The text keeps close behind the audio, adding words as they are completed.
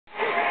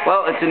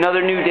Well, it's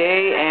another new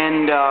day,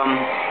 and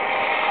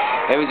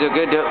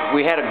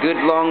we had a good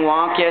long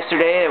walk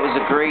yesterday. It was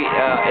a great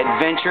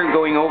adventure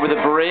going over the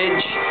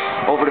bridge,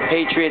 over to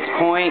Patriots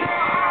Point,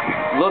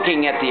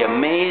 looking at the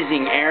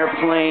amazing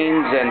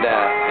airplanes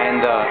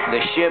and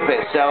the ship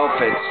itself.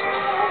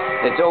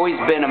 It's always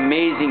been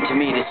amazing to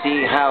me to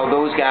see how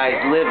those guys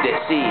lived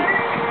at sea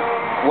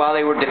while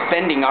they were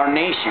defending our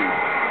nation.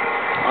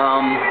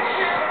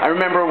 I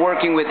remember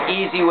working with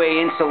Easy Way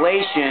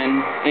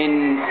Insulation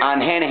on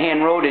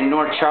Hanahan Road in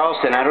North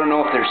Charleston. I don't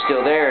know if they're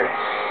still there,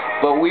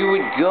 but we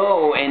would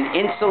go and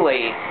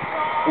insulate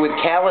with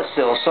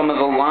Calisil some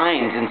of the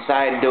lines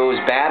inside those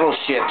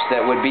battleships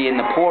that would be in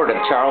the port of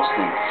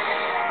Charleston.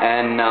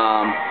 And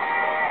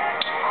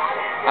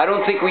I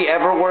don't think we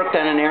ever worked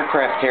on an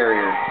aircraft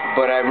carrier,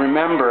 but I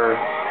remember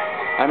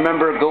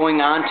going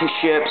onto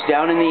ships,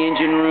 down in the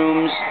engine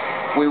rooms.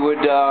 We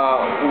would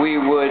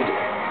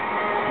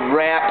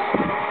wrap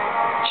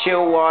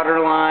chill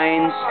water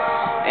lines,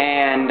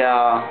 and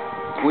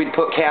we'd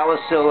put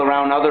Calisil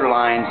around other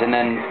lines and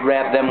then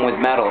wrap them with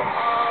metal.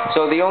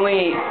 So the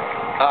only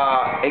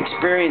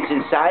experience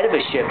inside of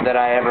a ship that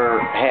I ever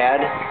had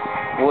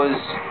was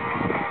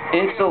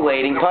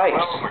insulating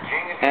pipes,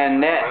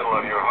 and that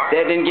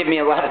didn't give me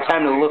a lot of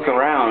time to look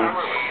around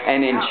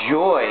and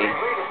enjoy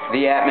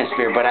the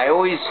atmosphere. But I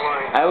always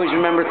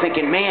remember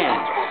thinking, man,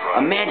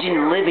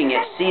 imagine living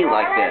at sea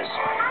like this.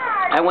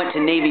 I went to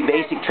Navy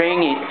basic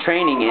training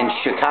in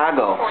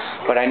Chicago,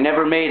 but I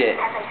never made it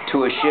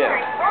to a ship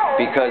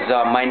because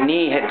my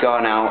knee had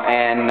gone out,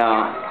 and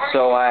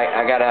so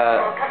I got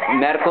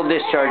a medical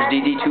discharge,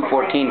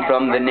 DD-214,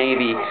 from the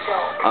Navy.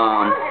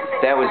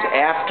 That was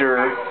after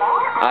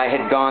I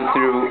had gone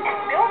through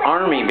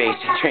Army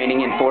basic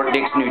training in Fort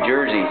Dix, New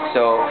Jersey.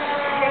 So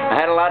I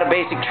had a lot of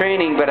basic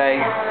training, but I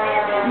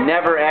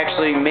never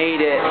actually made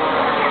it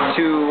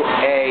to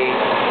a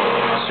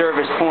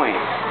service point.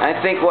 I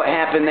think what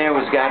happened there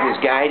was God was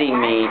guiding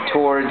me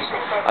towards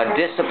a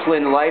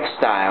disciplined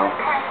lifestyle.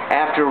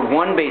 After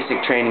one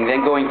basic training,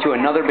 then going to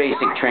another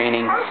basic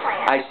training,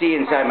 I see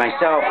inside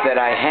myself that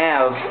I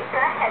have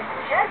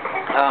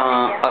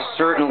a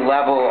certain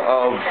level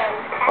of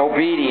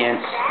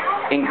obedience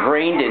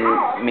ingrained in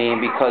me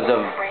because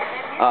of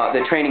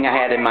the training I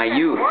had in my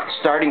youth,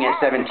 starting at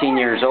 17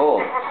 years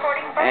old.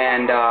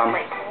 And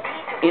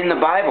in the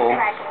Bible,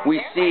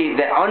 we see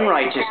that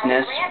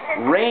unrighteousness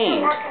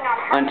reigned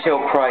until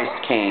Christ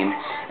came.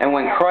 And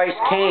when Christ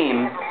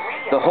came,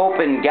 the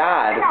hope in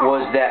God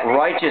was that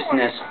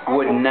righteousness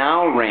would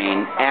now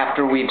reign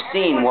after we've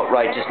seen what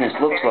righteousness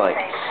looks like.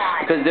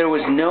 Because there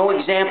was no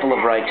example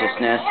of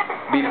righteousness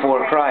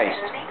before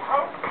Christ.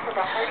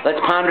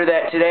 Let's ponder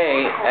that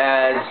today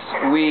as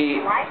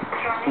we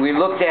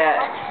looked at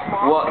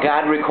what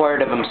God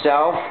required of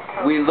Himself.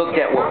 We looked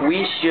at what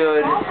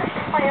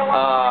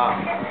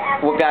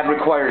God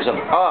requires of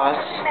us,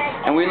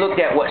 and we looked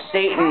at what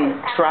Satan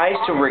tries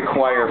to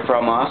require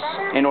from us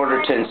in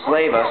order to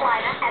enslave us.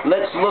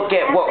 Let's look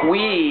at what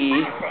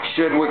we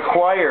should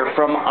require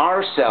from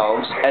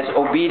ourselves as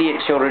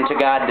obedient children to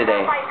God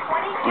today.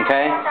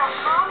 Okay?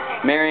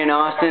 Mary and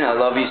Austin, I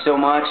love you so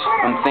much.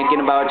 I'm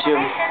thinking about you.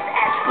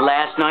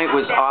 Last night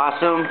was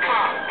awesome.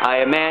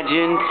 I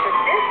imagined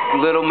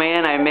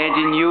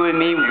you and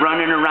me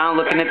running around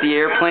looking at the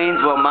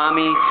airplanes while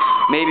Mommy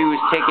maybe was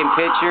taking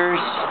pictures,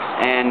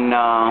 and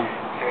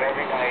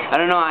I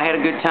don't know, I had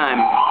a good time.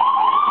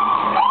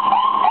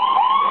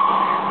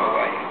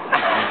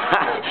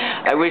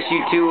 I wish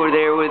you two were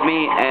there with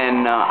me,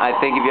 and I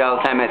think of you all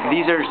the time.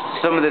 These are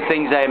some of the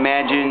things I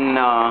imagine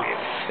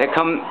that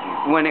come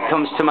when it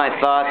comes to my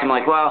thoughts. I'm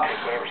like, well,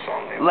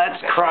 let's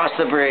cross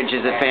the bridge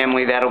as a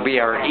family. That'll be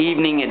our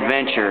evening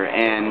adventure.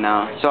 And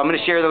so I'm going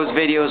to share those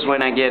videos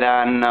when I get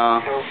on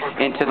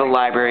into the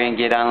library and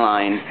get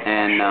online.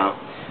 And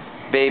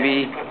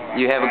baby,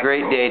 you have a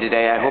great day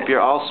today. I hope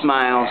you're all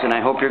smiles, and I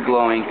hope you're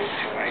glowing.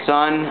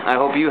 Son, I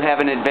hope you have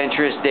an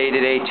adventurous day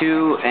today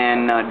too,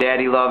 and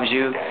Daddy loves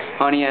you.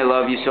 Honey, I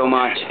love you so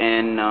much,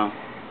 and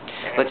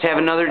let's have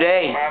another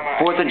day.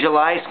 4th of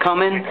July is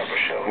coming.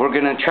 We're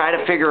going to try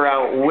to figure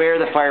out where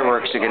the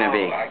fireworks are going to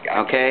be,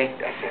 okay?